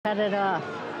Cut it off.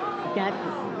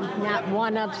 Not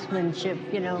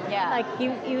one-upsmanship, you know. Yeah. Like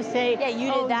you say, Yeah,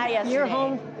 you did that yesterday. You're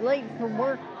home late from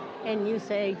work, and you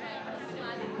say,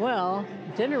 well,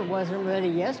 dinner wasn't ready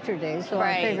yesterday, so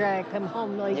I figure I come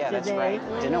home late today. That's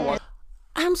right. Dinner was.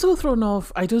 I'm so thrown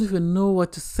off. I don't even know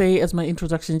what to say as my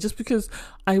introduction, just because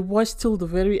I watched till the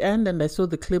very end and I saw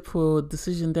the clip for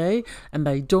Decision Day, and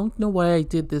I don't know why I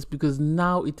did this, because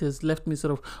now it has left me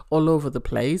sort of all over the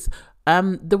place.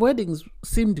 The weddings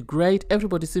seemed great.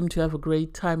 Everybody seemed to have a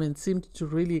great time and seemed to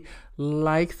really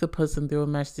like the person they were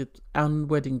matched with on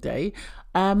wedding day.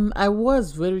 I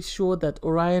was very sure that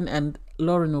Orion and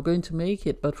Lauren were going to make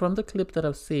it, but from the clip that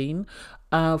I've seen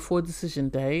for Decision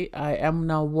Day, I am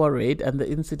now worried, and the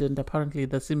incident apparently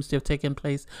that seems to have taken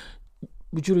place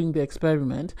during the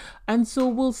experiment, and so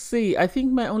we'll see. I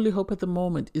think my only hope at the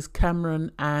moment is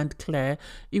Cameron and Claire,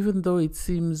 even though it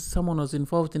seems someone was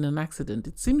involved in an accident.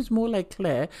 It seems more like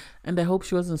Claire, and I hope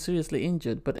she wasn't seriously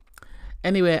injured, but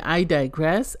anyway, I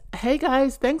digress. Hey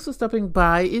guys, thanks for stopping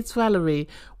by. It's Valerie.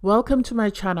 Welcome to my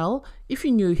channel. If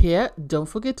you're new here, don't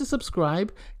forget to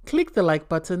subscribe, click the like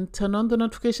button, turn on the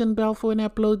notification bell for when I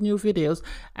upload new videos,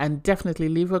 and definitely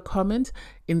leave a comment.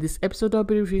 In this episode, I'll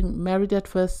be reviewing Married at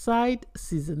First Sight,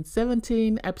 Season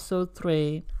 17, Episode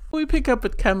 3. We pick up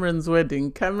at Cameron's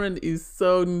wedding. Cameron is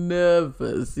so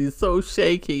nervous. He's so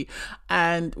shaky.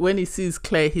 And when he sees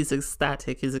Claire, he's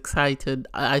ecstatic. He's excited.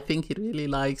 I think he really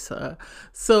likes her.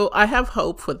 So I have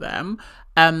hope for them.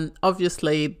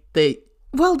 Obviously, the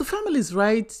family's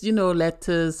write,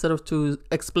 letters sort of to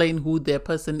explain who their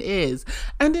person is.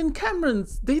 And in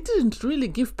Cameron's, they didn't really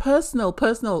give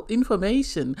personal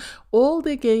information. All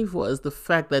they gave was the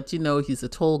fact that, he's a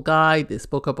tall guy. They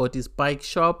spoke about his bike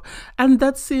shop, and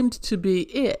that seemed to be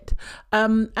it.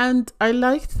 And I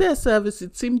liked their service.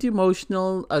 It seemed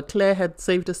emotional. Claire had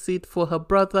saved a seat for her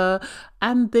brother,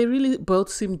 and they really both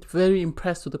seemed very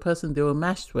impressed with the person they were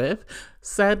matched with.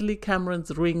 Sadly,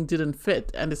 Cameron's ring didn't fit,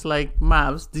 and it's like,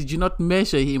 mavs, did you not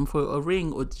measure him for a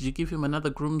ring, or did you give him another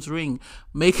groom's ring?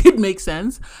 Make it make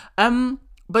sense.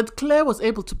 But Claire was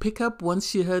able to pick up once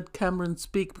she heard Cameron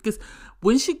speak, because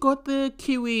when she got the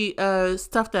Kiwi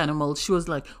stuffed animal, she was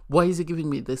like, why is he giving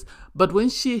me this? But when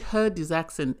she heard his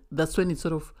accent, that's when it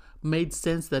sort of made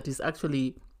sense that he's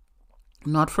actually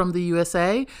not from the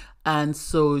USA. And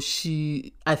so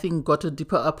she, I think, got a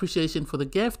deeper appreciation for the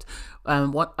gift.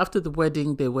 After the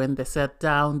wedding, they sat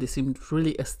down, they seemed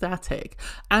really ecstatic.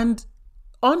 And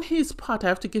on his part, I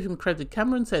have to give him credit.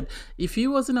 Cameron said if he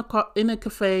was in a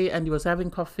cafe and he was having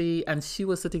coffee and she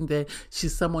was sitting there,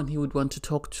 she's someone he would want to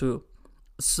talk to.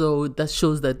 So that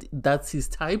shows that that's his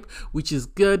type, which is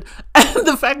good. And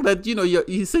the fact that,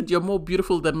 he said you're more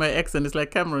beautiful than my ex, and it's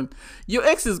like, Cameron, your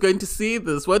ex is going to see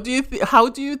this. What do you how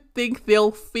do you think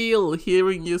they'll feel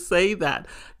hearing you say that?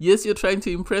 Yes, you're trying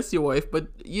to impress your wife, but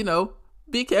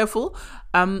be careful.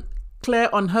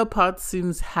 Claire, on her part,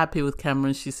 seems happy with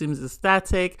Cameron. She seems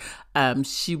ecstatic.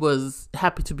 She was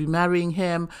happy to be marrying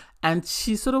him, and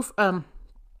she sort of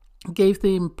gave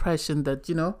the impression that,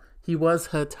 he was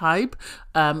her type.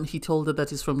 He told her that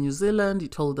he's from New Zealand. He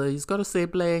told her he's got a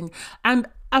sibling. And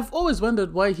I've always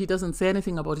wondered why he doesn't say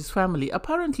anything about his family.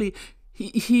 Apparently,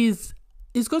 he's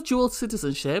got dual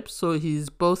citizenship, so he's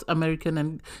both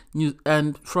American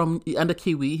and a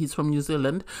Kiwi. He's from New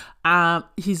Zealand.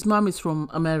 His mom is from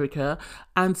America,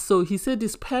 and so he said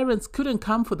his parents couldn't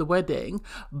come for the wedding.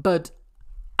 But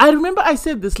I remember I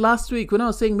said this last week when I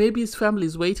was saying maybe his family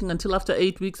is waiting until after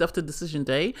 8 weeks after Decision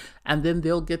Day, and then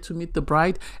they'll get to meet the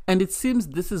bride. And it seems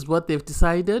this is what they've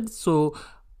decided. So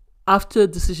after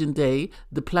Decision Day,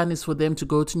 the plan is for them to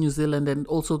go to New Zealand and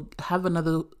also have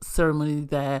another ceremony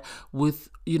there with,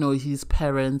 his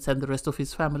parents and the rest of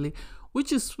his family,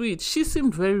 which is sweet. She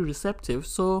seemed very receptive,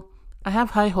 so I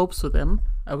have high hopes for them.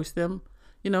 I wish them,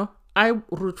 I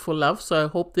root for love, so I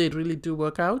hope they really do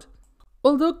work out.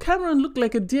 Although Cameron looked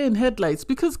like a deer in headlights,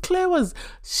 because Claire was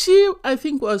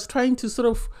trying to sort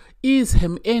of ease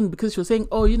him in, because she was saying,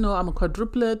 I'm a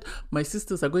quadruplet, my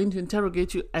sisters are going to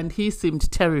interrogate you, and he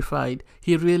seemed terrified.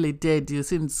 He really did. He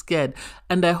seemed scared.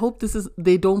 And I hope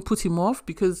they don't put him off,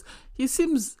 because he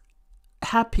seems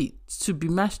happy to be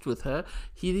matched with her.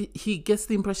 He gets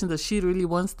the impression that she really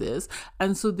wants this.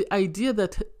 And so the idea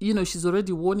that, she's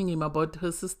already warning him about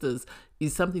her sisters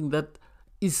is something that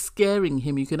is scaring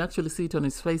him. You can actually see it on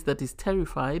his face that he's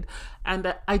terrified.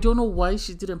 And I don't know why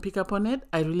she didn't pick up on it.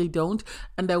 I really don't.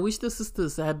 And I wish the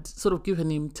sisters had sort of given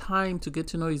him time to get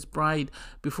to know his bride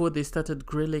before they started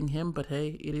grilling him. But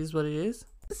hey, it is what it is.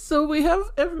 So we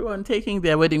have everyone taking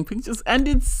their wedding pictures, and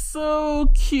it's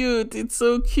so cute. It's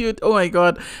so cute. Oh my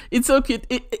God. It's so cute.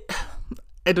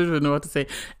 I don't even know what to say.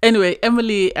 Anyway,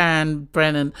 Emily and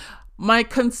Brennan. My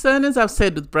concern, as I've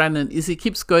said with Brennan, is he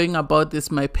keeps going about this.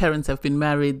 My parents have been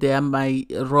married. They are my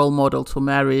role models for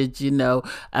marriage. They've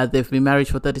been married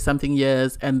for 30 something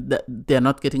years and they're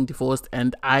not getting divorced.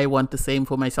 And I want the same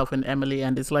for myself and Emily.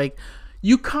 And it's like,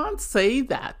 you can't say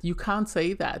that. You can't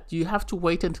say that. You have to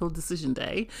wait until decision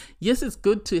day. Yes, it's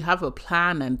good to have a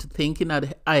plan and to think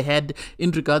ahead in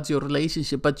regards to your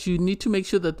relationship, but you need to make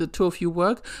sure that the two of you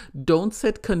work. Don't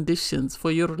set conditions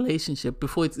for your relationship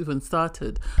before it's even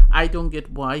started. I don't get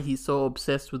why he's so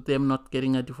obsessed with them not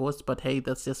getting a divorce, but hey,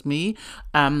 that's just me.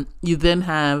 You then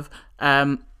have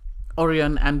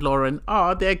Orion and Lauren.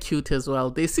 Oh, they're cute as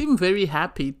well. They seem very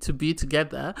happy to be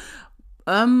together.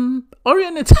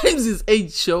 Orion at times his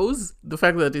age shows the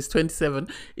fact that he's 27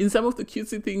 in some of the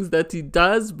cutesy things that he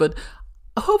does, but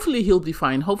hopefully he'll be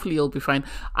fine.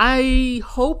 I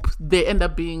hope they end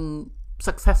up being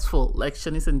successful like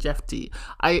Shanice and Jeffy.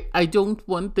 I don't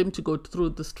want them to go through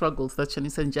the struggles that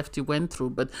Shanice and Jeffy went through,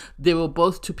 but they were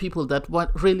both two people that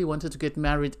really wanted to get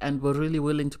married and were really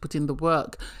willing to put in the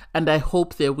work, and I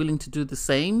hope they're willing to do the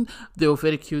same. They were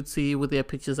very cutesy with their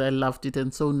pictures. I loved it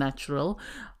and so natural.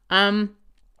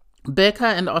 Becca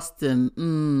and Austin,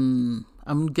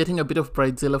 I'm getting a bit of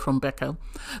bridezilla from Becca.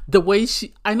 The way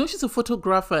I know she's a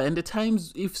photographer, and at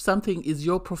times if something is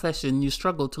your profession, you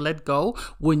struggle to let go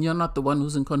when you're not the one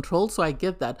who's in control. So I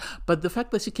get that. But the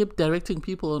fact that she kept directing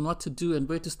people on what to do and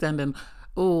where to stand, and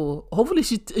hopefully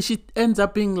she ends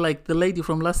up being like the lady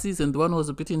from last season, the one who was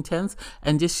a bit intense,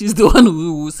 and yes, she's the one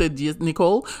who said yes.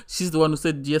 Nicole, she's the one who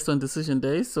said yes on decision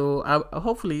day. So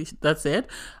hopefully that's it.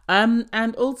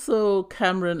 And also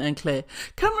Cameron and Claire.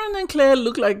 Cameron and Claire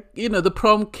look like, the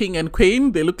prom king and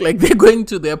queen. They look like they're going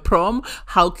to their prom.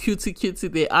 How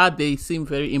cutesy they are. They seem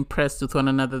very impressed with one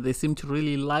another. They seem to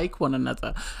really like one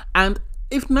another. And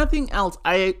if nothing else,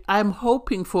 I'm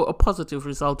hoping for a positive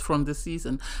result from this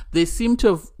season. They seem to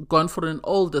have gone for an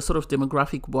older sort of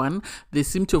demographic one. They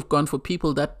seem to have gone for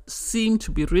people that seem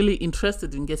to be really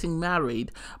interested in getting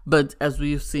married. But as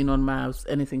we've seen on mafs,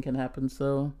 anything can happen.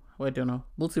 So I don't know.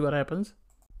 We'll see what happens.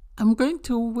 I'm going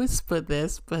to whisper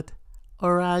this, but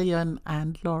Orion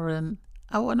and Lauren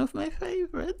are one of my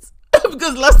favorites.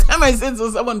 Because last time I said so,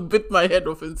 someone bit my head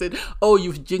off and said, oh,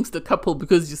 you've jinxed a couple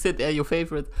because you said they're your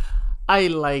favorites. I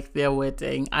like their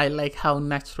wedding. I like how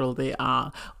natural they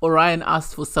are. Orion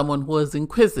asked for someone who was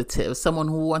inquisitive, someone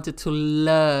who wanted to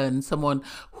learn, someone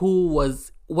who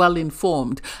was well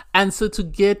informed. And so to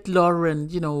get Lauren,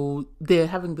 they're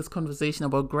having this conversation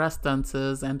about grass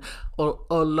dancers, and or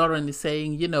Lauren is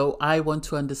saying, I want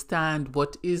to understand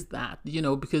what is that,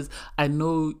 because I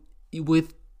know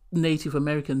with Native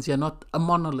Americans, you're not a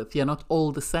monolith, you're not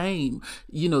all the same.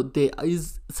 There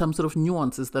is some sort of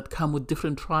nuances that come with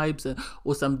different tribes,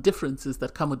 or some differences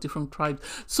that come with different tribes.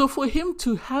 So for him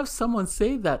to have someone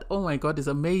say that, oh my God, is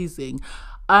amazing.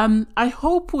 I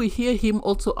hope we hear him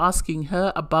also asking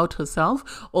her about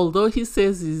herself, although he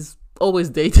says he's always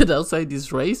dated outside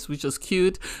his race, which was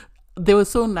cute. They were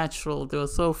so natural, they were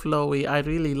so flowy. I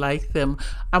really like them.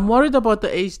 I'm worried about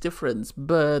the age difference,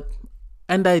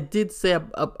 and I did say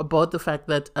about the fact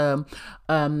that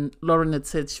Lauren had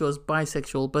said she was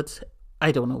bisexual, but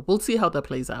I don't know. We'll see how that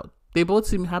plays out. They both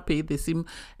seem happy. They seem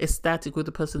ecstatic with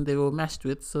the person they were matched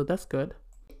with, so that's good.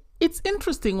 It's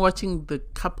interesting watching the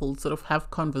couple sort of have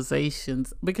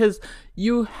conversations, because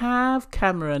you have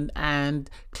Cameron and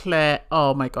Claire.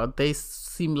 Oh my God, they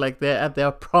seem like they're at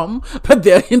their prom, but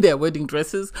they're in their wedding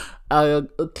dresses.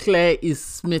 Claire is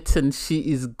smitten. She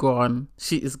is gone.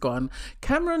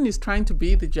 Cameron is trying to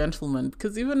be the gentleman,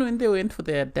 because even when they went for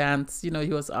their dance, he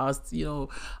was asked,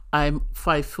 I'm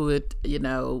 5 foot,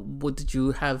 would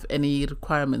you have any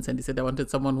requirements? And he said, I wanted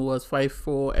someone who was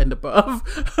 5'4" and above.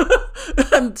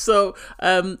 And so,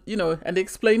 and they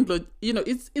explained,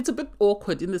 it's a bit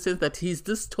awkward in the sense that he's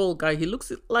this tall guy. He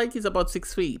looks like he's about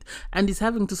 6 feet, and he's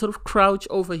having to sort of crouch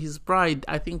over his bride,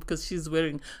 I think because she's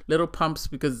wearing little pumps,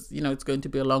 because, it's going to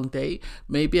be a long day.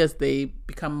 Maybe as they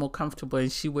become more comfortable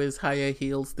and she wears higher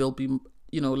heels, they'll be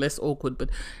less awkward, but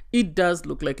it does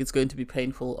look like it's going to be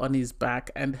painful on his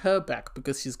back and her back,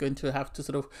 because she's going to have to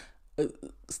sort of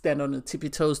stand on her tippy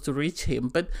toes to reach him.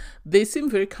 But they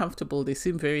seem very comfortable. They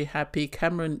seem very happy.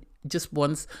 Cameron just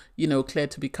wants, Claire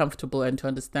to be comfortable and to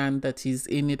understand that he's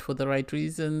in it for the right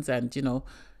reasons, and,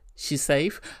 she's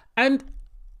safe. And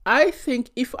I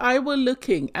think if I were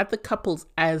looking at the couples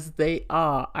as they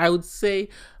are, I would say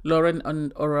Lauren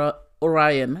and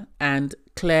Orion and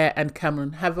Claire and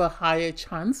Cameron have a higher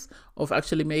chance of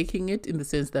actually making it, in the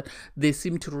sense that they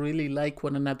seem to really like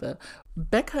one another.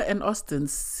 Becca and Austin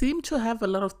seem to have a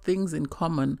lot of things in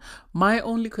common. My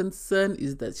only concern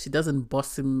is that she doesn't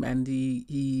boss him and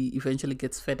he eventually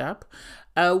gets fed up.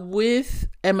 With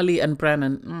Emily and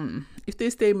Brennan, if they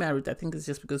stay married, I think it's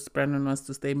just because Brennan wants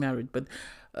to stay married, but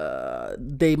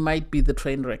they might be the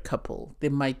train wreck couple. They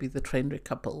might be the train wreck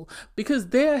couple because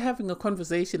they're having a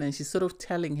conversation and she's sort of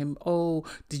telling him, oh,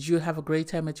 did you have a great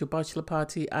time at your bachelor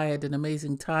party? I had an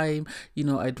amazing time. You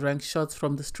know, I drank shots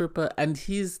from the stripper. And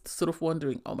he's sort of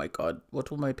wondering, oh my God,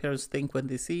 what will my parents think when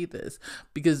they see this?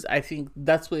 Because I think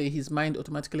that's where his mind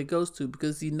automatically goes to,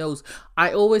 because he knows.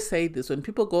 I always say this, when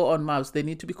people go on mavs, they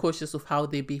need to be cautious of how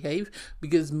they behave,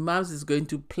 because mavs is going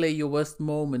to play your worst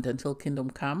moment until kingdom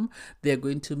come. They're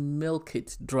going to milk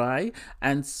it dry.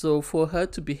 And so for her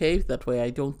to behave that way, I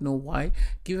don't know why,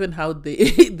 given how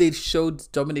they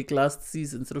showed Dominic last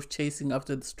season sort of chasing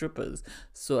after the strippers.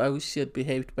 So I wish she had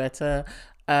behaved better.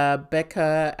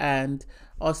 Becca and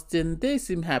Austin, they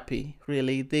seem happy,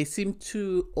 really. They seem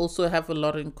to also have a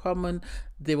lot in common.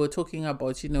 They were talking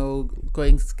about, you know,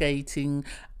 going skating,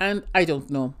 and I don't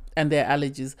know, and their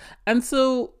allergies. And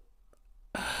so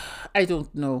I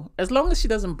don't know. As long as she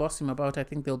doesn't boss him about, I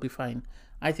think they'll be fine.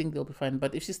 I think they'll be fine.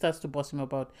 But if she starts to boss him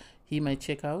about, he might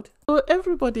check out. So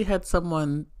everybody had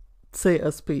someone say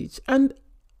a speech, and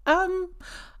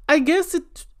I guess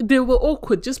they were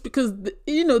awkward just because,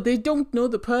 you know, they don't know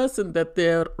the person that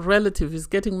their relative is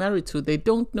getting married to. They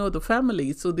don't know the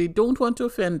family, so they don't want to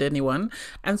offend anyone.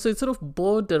 And so it's sort of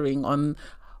bordering on,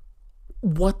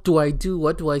 what do I do?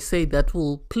 What do I say that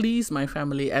will please my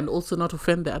family and also not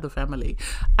offend the other family?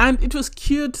 And it was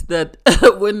cute that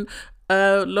when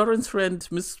Lauren's friend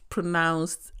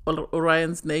mispronounced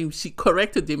Orion's name, she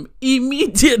corrected him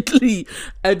immediately.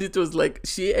 And it was like,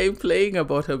 she ain't playing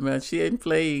about her, man. She ain't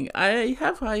playing. I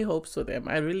have high hopes for them.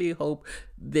 I really hope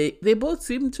they both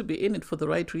seem to be in it for the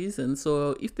right reason.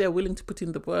 So if they're willing to put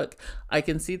in the work, I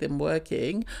can see them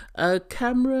working.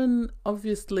 Cameron,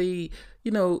 obviously,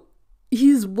 you know,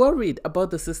 he's worried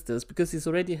about the sisters because he's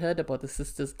already heard about the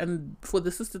sisters. And for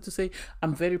the sister to say,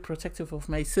 I'm very protective of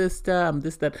my sister, I'm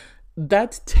this,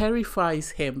 that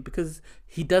terrifies him, because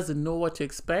he doesn't know what to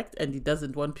expect and he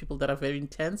doesn't want people that are very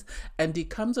intense, and he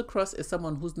comes across as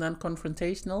someone who's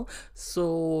non-confrontational.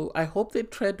 So I hope they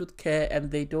tread with care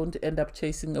and they don't end up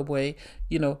chasing away,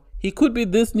 you know, he could be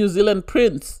this New Zealand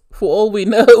prince for all we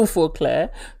know for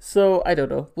Claire. So I don't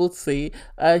know, we'll see.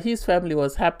 His family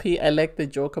was happy. I like the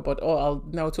joke about, oh, I'll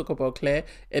now talk about Claire.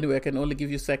 Anyway, I can only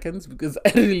give you seconds because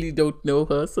I really don't know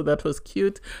her. So that was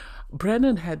cute.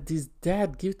 Brennan had his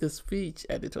dad give the speech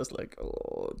and it was like,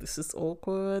 oh, this is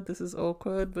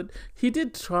awkward, but he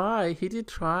did try.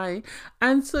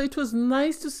 And so it was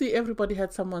nice to see everybody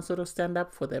had someone sort of stand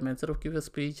up for them and sort of give a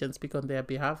speech and speak on their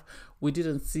behalf. We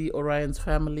didn't see Orion's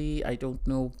family. I don't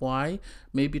know why.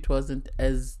 Maybe it wasn't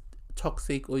as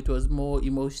toxic, or it was more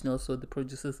emotional, so the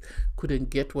producers couldn't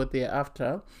get what they're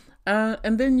after.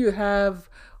 And then you have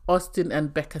Austin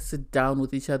and Becca sit down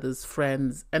with each other's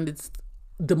friends, and it's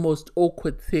the most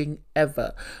awkward thing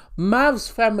ever.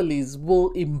 Mavs families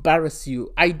will embarrass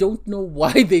you. I don't know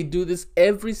why they do this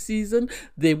every season.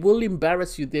 They will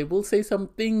embarrass you. They will say some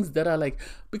things that are like,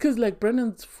 because like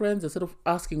Brennan's friends are sort of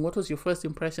asking, what was your first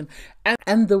impression?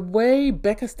 And the way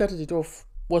Becca started it off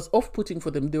was off-putting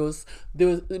for them. There was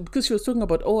because she was talking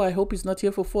about, oh, I hope he's not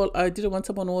here for I didn't want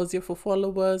someone who was here for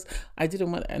followers. I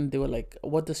didn't want, and they were like,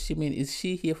 what does she mean? Is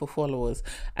she here for followers?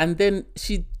 And then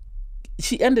she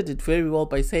ended it very well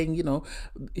by saying, you know,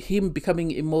 him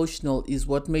becoming emotional is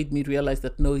what made me realize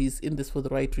that, no, he's in this for the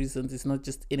right reasons. He's not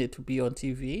just in it to be on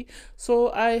TV.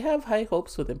 So I have high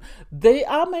hopes for them. They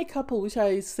are my couple, which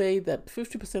I say that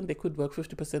 50% they could work,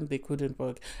 50% they couldn't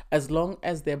work, as long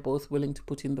as they're both willing to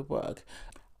put in the work.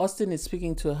 Austin is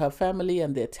speaking to her family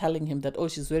and they're telling him that, oh,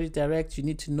 she's very direct. You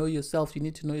need to know yourself. You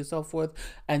need to know your self-worth.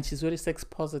 And she's very sex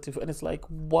positive. And it's like,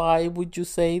 why would you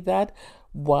say that?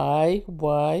 Why?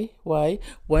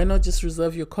 Why not just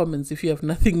reserve your comments if you have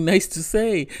nothing nice to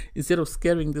say, instead of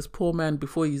scaring this poor man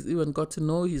before he's even got to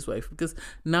know his wife? Because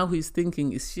now he's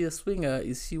thinking, is she a swinger?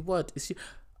 Is she what? Is she...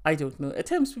 I don't know. At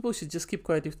times people should just keep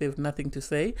quiet if they have nothing to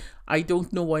say. I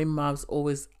don't know why Mavs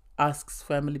always asks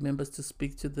family members to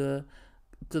speak to the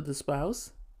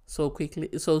spouse so quickly,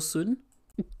 so soon.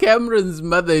 Cameron's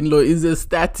mother-in-law is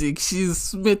ecstatic. She's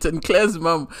smitten. Claire's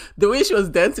mom, the way she was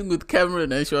dancing with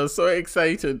Cameron, and she was so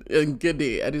excited and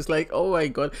giddy, and it's like, oh my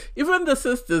God. Even the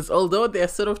sisters, although they're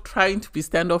sort of trying to be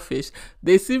standoffish,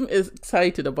 they seem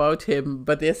excited about him,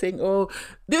 but they're saying, oh,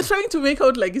 they're trying to make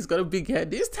out like he's got a big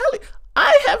head. He's telling,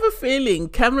 I have a feeling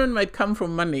Cameron might come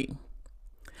from money.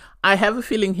 I have a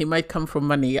feeling he might come from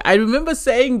money. I remember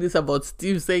saying this about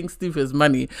Steve, saying Steve has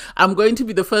money. I'm going to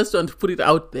be the first one to put it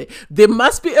out there. There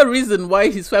must be a reason why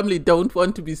his family don't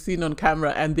want to be seen on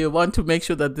camera, and they want to make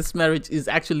sure that this marriage is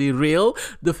actually real.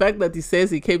 The fact that he says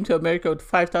he came to America with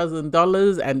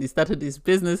 $5,000 and he started his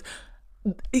business,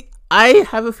 I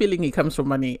have a feeling he comes from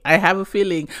money. I have a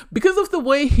feeling because of the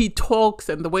way he talks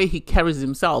and the way he carries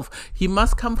himself, he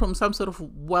must come from some sort of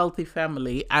wealthy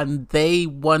family, and they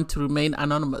want to remain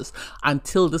anonymous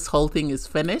until this whole thing is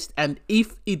finished. And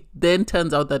if it then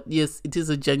turns out that yes, it is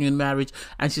a genuine marriage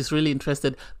and she's really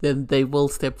interested, then they will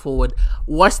step forward.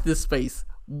 Watch this space.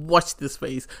 Watch this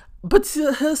space. But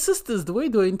her sisters, the way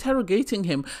they were interrogating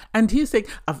him, and he's saying,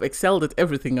 I've excelled at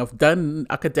everything I've done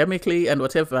academically and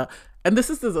whatever. And the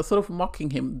sisters are sort of mocking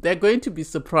him. They're going to be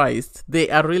surprised. They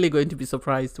are really going to be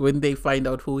surprised when they find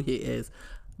out who he is.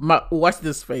 Watch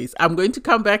this face. I'm going to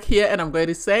come back here and I'm going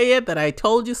to say it that I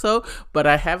told you so, but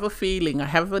I have a feeling, I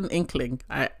have an inkling.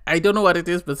 I don't know what it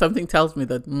is, but something tells me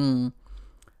that,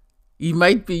 he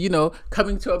might be,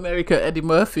 coming to America, Eddie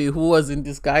Murphy, who was in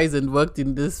disguise and worked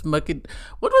in this market.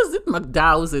 What was it?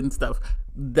 McDowell's and stuff.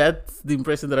 That's the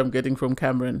impression that I'm getting from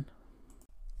Cameron.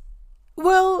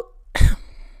 Well,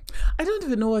 I don't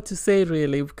even know what to say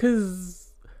really,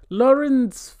 because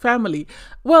Lauren's family,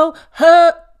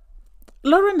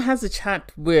 Lauren has a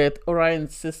chat with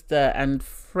Orion's sister and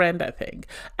friend, I think,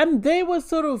 and they were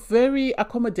sort of very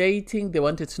accommodating. They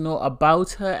wanted to know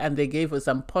about her and they gave her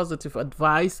some positive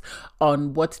advice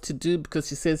on what to do, because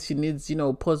she says she needs,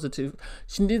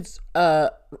 she needs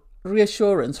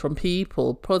reassurance from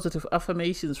people, positive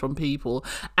affirmations from people.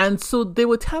 And so they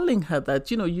were telling her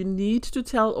that, you need to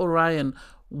tell Orion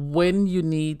when you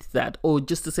need that, or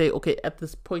just to say, okay, at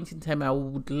this point in time, I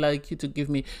would like you to give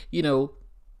me,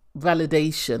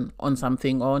 validation on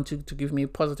something, or to give me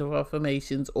positive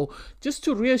affirmations, or just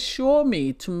to reassure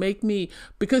me, to make me,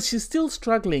 because she's still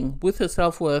struggling with her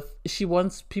self-worth. She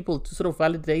wants people to sort of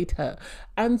validate her.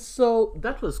 And so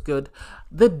that was good.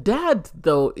 The dad,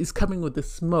 though, is coming with the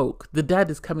smoke. The dad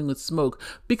is coming with smoke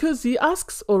because he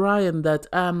asks Orion that,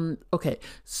 okay,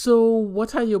 so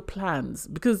what are your plans?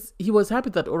 Because he was happy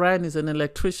that Orion is an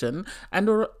electrician, and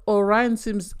Orion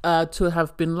seems to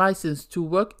have been licensed to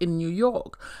work in New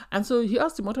York. And so he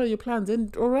asked him, what are your plans?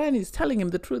 And Orion is telling him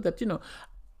the truth that,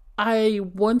 I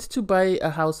want to buy a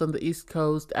house on the East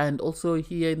Coast and also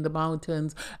here in the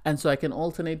mountains, and so I can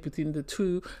alternate between the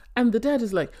two. And the dad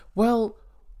is like, well,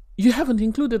 you haven't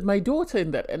included my daughter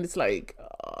in that. And it's like,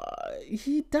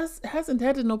 he hasn't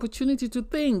had an opportunity to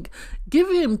think. Give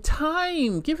him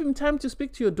time to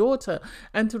speak to your daughter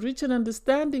and to reach an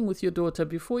understanding with your daughter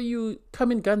before you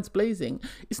come in guns blazing.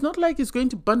 It's not like he's going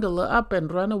to bundle her up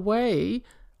and run away.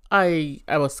 I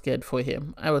was scared for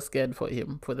him. I was scared for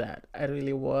him for that. I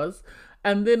really was.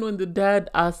 And then when the dad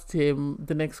asked him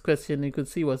the next question, you could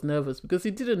see he was nervous because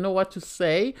he didn't know what to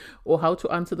say or how to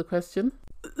answer the question.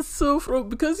 So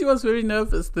because he was very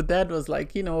nervous, the dad was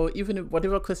like, even if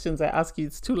whatever questions I ask you,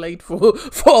 it's too late for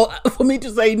me to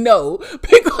say no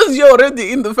because you're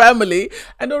already in the family.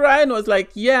 And Orion was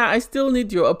like, yeah, I still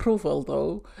need your approval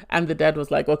though. And the dad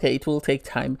was like, okay, it will take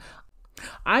time.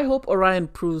 I hope Orion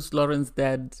proves Lauren's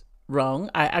dad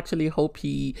wrong. I actually hope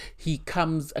he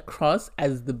comes across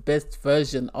as the best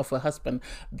version of a husband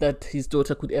that his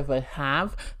daughter could ever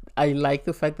have. I like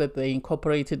the fact that they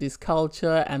incorporated his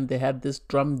culture and they had this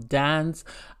drum dance.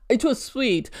 It was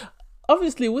sweet.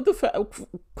 Obviously, with the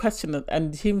question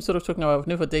and him sort of talking about, I've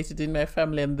never dated in my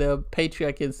family and the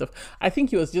patriarchy and stuff, I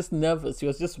think he was just nervous. He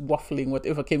was just waffling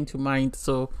whatever came to mind.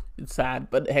 So it's sad,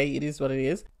 but hey, it is what it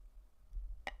is.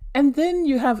 And then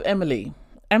you have Emily.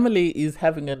 Emily is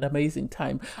having an amazing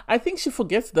time. I think she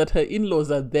forgets that her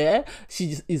in-laws are there.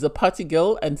 She is a party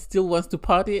girl and still wants to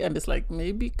party, and it's like,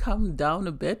 maybe calm down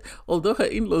a bit. Although her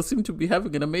in-laws seem to be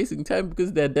having an amazing time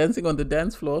because they're dancing on the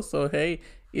dance floor. So hey,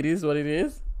 it is what it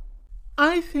is.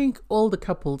 I think all the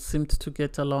couples seemed to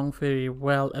get along very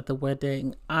well at the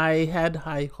wedding. I had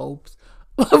high hopes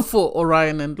for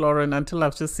Orion and Lauren until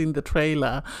I've just seen the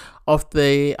trailer of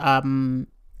the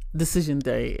decision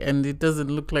day, and it doesn't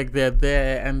look like they're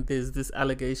there, and there's this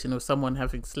allegation of someone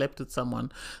having slept with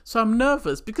someone. So I'm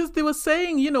nervous because they were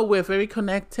saying, we're very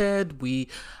connected, we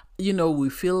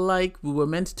feel like we were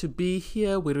meant to be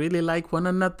here, we really like one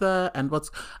another,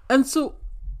 and so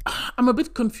I'm a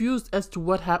bit confused as to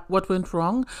what went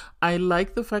wrong. I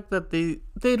like the fact that they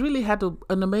really had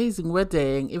an amazing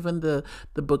wedding, even the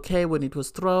bouquet when it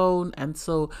was thrown, and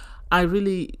so I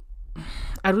really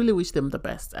wish them the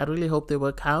best. I really hope they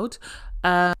work out.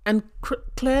 And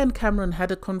Claire and Cameron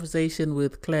had a conversation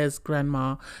with Claire's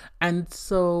grandma, and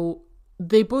so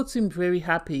they both seemed very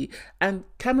happy, and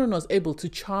Cameron was able to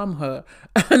charm her,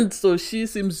 and so she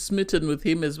seems smitten with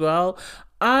him as well.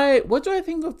 What do I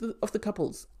think of the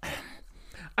couples?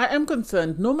 I am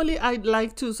concerned. Normally, I'd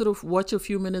like to sort of watch a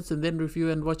few minutes and then review,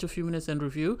 and watch a few minutes and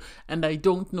review. And I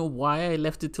don't know why I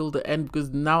left it till the end,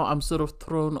 because now I'm sort of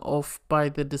thrown off by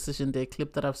the Decision Day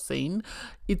clip that I've seen.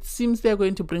 It seems they're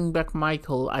going to bring back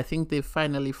Michael. I think they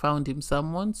finally found him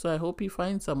someone, so I hope he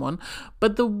finds someone.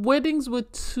 But the weddings were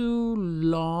too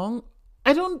long.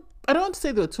 I don't want to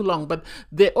say they were too long, but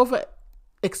they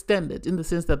extended in the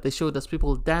sense that they showed us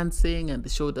people dancing, and they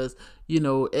showed us,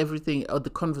 everything, the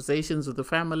conversations with the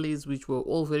families, which were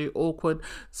all very awkward.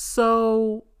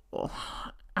 So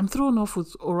I'm thrown off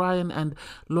with Orion and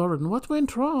Lauren. What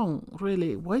went wrong,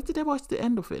 really? Why did I watch the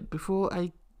end of it before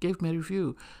I gave my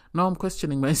review? Now I'm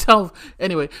questioning myself.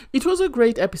 Anyway, it was a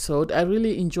great episode. I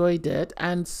really enjoyed it,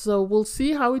 and so we'll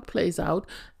see how it plays out.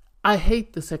 I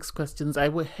hate the sex questions. I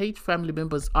would hate family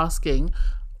members asking,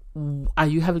 are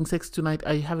you having sex tonight?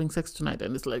 Are you having sex tonight?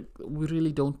 And it's like, we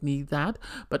really don't need that.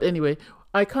 But anyway,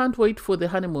 I can't wait for the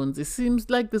honeymoons. It seems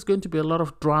like there's going to be a lot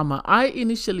of drama. I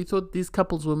initially thought these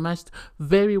couples were matched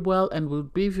very well and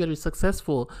would be very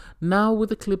successful. Now, with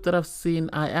the clip that I've seen,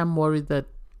 I am worried that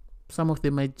some of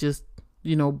them might just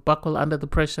buckle under the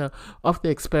pressure of the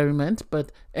experiment.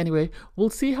 But anyway, we'll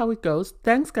see how it goes.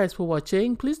 Thanks guys for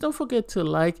watching. Please don't forget to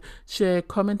like, share,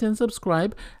 comment and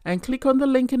subscribe, and click on the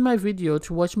link in my video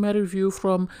to watch my review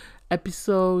from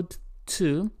episode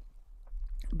 2.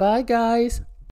 Bye guys.